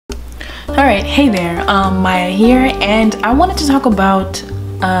Alright, hey there, Maya here, and I wanted to talk about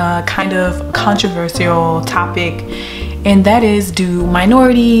a kind of controversial topic, and that is, do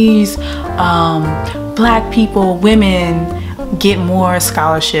minorities, black people, women get more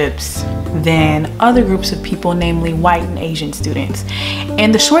scholarships than other groups of people, namely white and Asian students?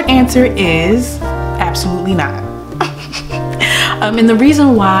 And the short answer is absolutely not. And the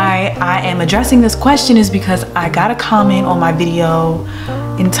reason why I am addressing this question is because I got a comment on my video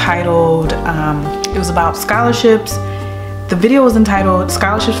entitled, it was about scholarships. The video was entitled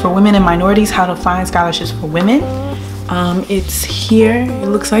Scholarships for Women and Minorities, How to Find Scholarships for Women. It's here, it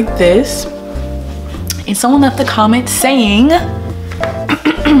looks like this. And someone left a comment saying,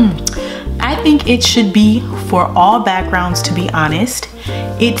 I think it should be for all backgrounds, to be honest.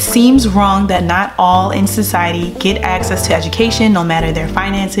 It seems wrong that not all in society get access to education, no matter their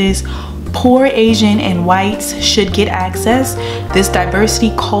finances. Poor Asian and whites should get access. This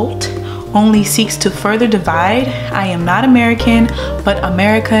diversity cult only seeks to further divide. I am not American, but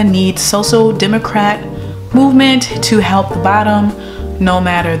America needs social democrat movement to help the bottom, no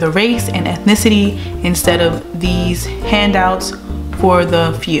matter the race and ethnicity, instead of these handouts for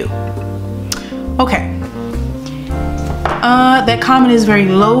the few. Okay. That comment is very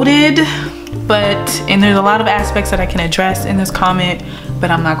loaded, and there's a lot of aspects that I can address in this comment,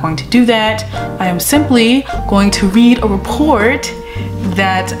 but I'm not going to do that. I am simply going to read a report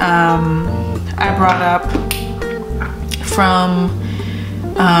that I brought up from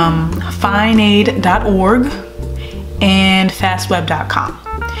findaid.org and fastweb.com.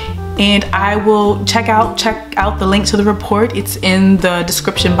 And I will check out the link to the report. It's in the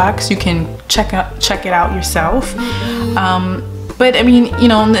description box. You can check it out yourself. But I mean, you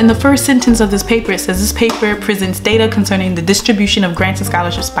know, in the first sentence of this paper, it says this paper presents data concerning the distribution of grants and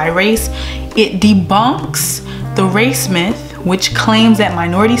scholarships by race. It debunks the race myth, which claims that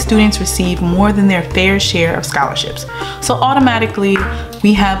minority students receive more than their fair share of scholarships. So automatically,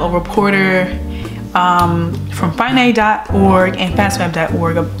 we have a reporter from findaid.org and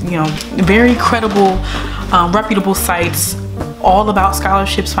fastweb.org, you know, very credible, reputable sites all about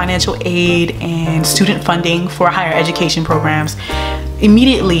scholarships, financial aid, and student funding for higher education programs,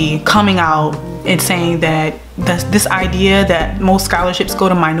 immediately coming out and saying that this idea that most scholarships go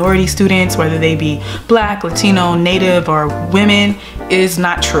to minority students, whether they be black, Latino, Native, or women, is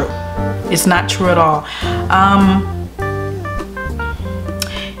not true. It's not true at all.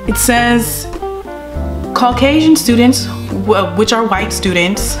 It says Caucasian students, which are white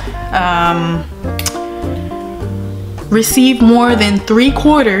students, receive more than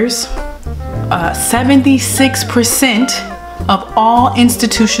 3/4, 76% of all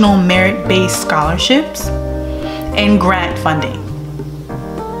institutional merit-based scholarships and grant funding,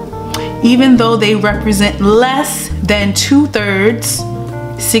 even though they represent less than 2/3,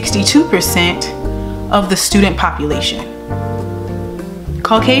 62% of the student population.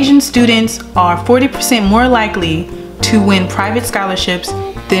 Caucasian students are 40% more likely to win private scholarships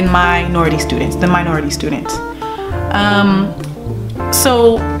than minority students.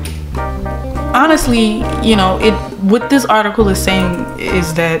 So honestly, you know, what this article is saying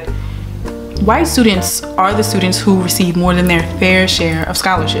is that white students are the students who receive more than their fair share of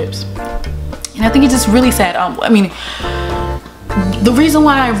scholarships. And I think it's just really sad. I mean, the reason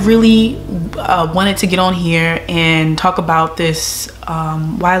why I really wanted to get on here and talk about this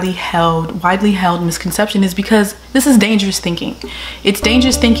widely held misconception is because this is dangerous thinking. It's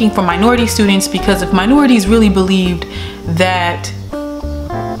dangerous thinking for minority students, because if minorities really believed that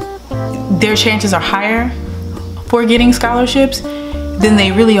their chances are higher for getting scholarships than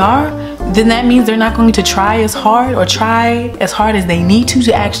they really are, then that means they're not going to try as hard as they need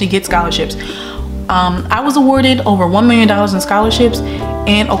to actually get scholarships. I was awarded over $1 million in scholarships,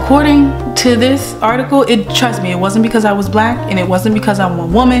 and according to this article, trust me, it wasn't because I was black, and it wasn't because I'm a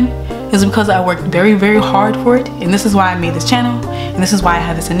woman. It was because I worked very, very hard for it, and this is why I made this channel, and this is why I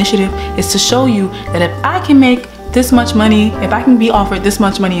have this initiative, is to show you that if I can make this much money, if I can be offered this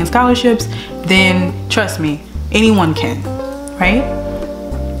much money in scholarships, then trust me, anyone can, right?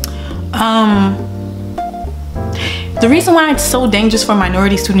 The reason why it's so dangerous for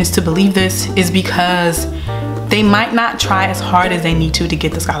minority students to believe this is because they might not try as hard as they need to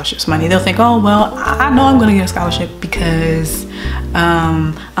get the scholarships money. They'll think, oh, well, I know I'm gonna get a scholarship because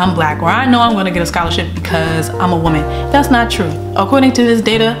I'm black, or I know I'm gonna get a scholarship because I'm a woman. That's not true. According to this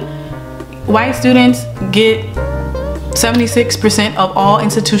data, white students get 76% of all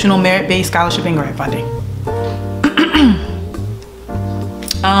institutional merit-based scholarship and grant funding.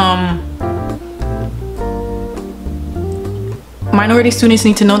 Minority students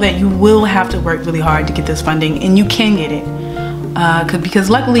need to know that you will have to work really hard to get this funding, and you can get it. because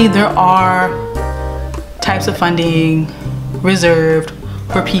luckily there are types of funding reserved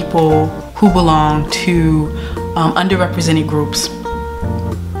for people who belong to underrepresented groups.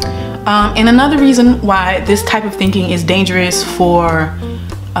 And another reason why this type of thinking is dangerous for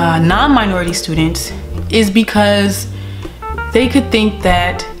non-minority students is because they could think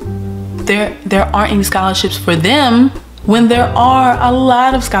that there aren't any scholarships for them when there are a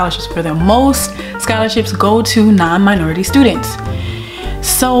lot of scholarships for them. Most scholarships go to non-minority students.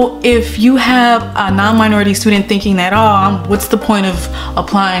 So if you have a non-minority student thinking that, oh, what's the point of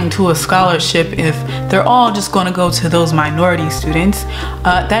applying to a scholarship if they're all just going to go to those minority students,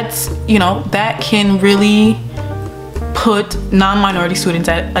 that can really put non-minority students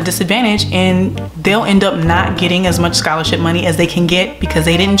at a disadvantage, and they'll end up not getting as much scholarship money as they can get because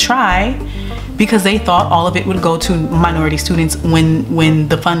they didn't try, because they thought all of it would go to minority students when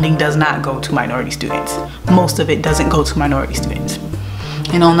the funding does not go to minority students. Most of it doesn't go to minority students.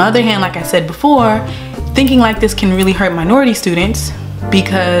 And on the other hand, like I said before, thinking like this can really hurt minority students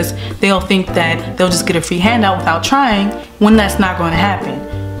because they'll think that they'll just get a free handout without trying, when that's not going to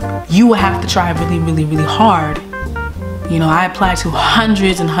happen. You will have to try really, really, really hard. You know, I applied to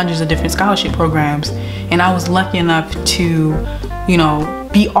hundreds and hundreds of different scholarship programs, and I was lucky enough to,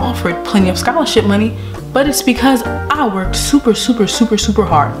 be offered plenty of scholarship money, but it's because I worked super, super, super, super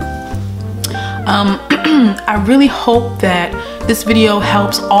hard. I really hope that this video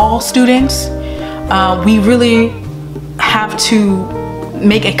helps all students. We really have to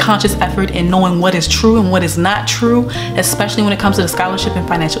make a conscious effort in knowing what is true and what is not true, especially when it comes to the scholarship and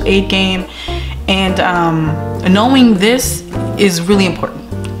financial aid game. And knowing this is really important.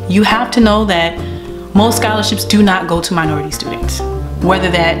 You have to know that most scholarships do not go to minority students.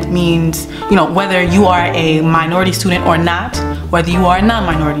 Whether that means, whether you are a minority student or not, whether you are a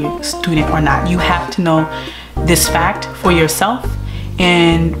non-minority student or not, you have to know this fact for yourself.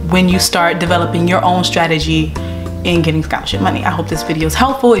 And when you start developing your own strategy in getting scholarship money. I hope this video is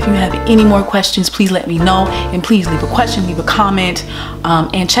helpful. If you have any more questions, please let me know, and please leave a question, leave a comment,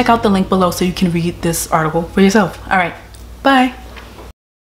 and check out the link below so you can read this article for yourself. All right, bye.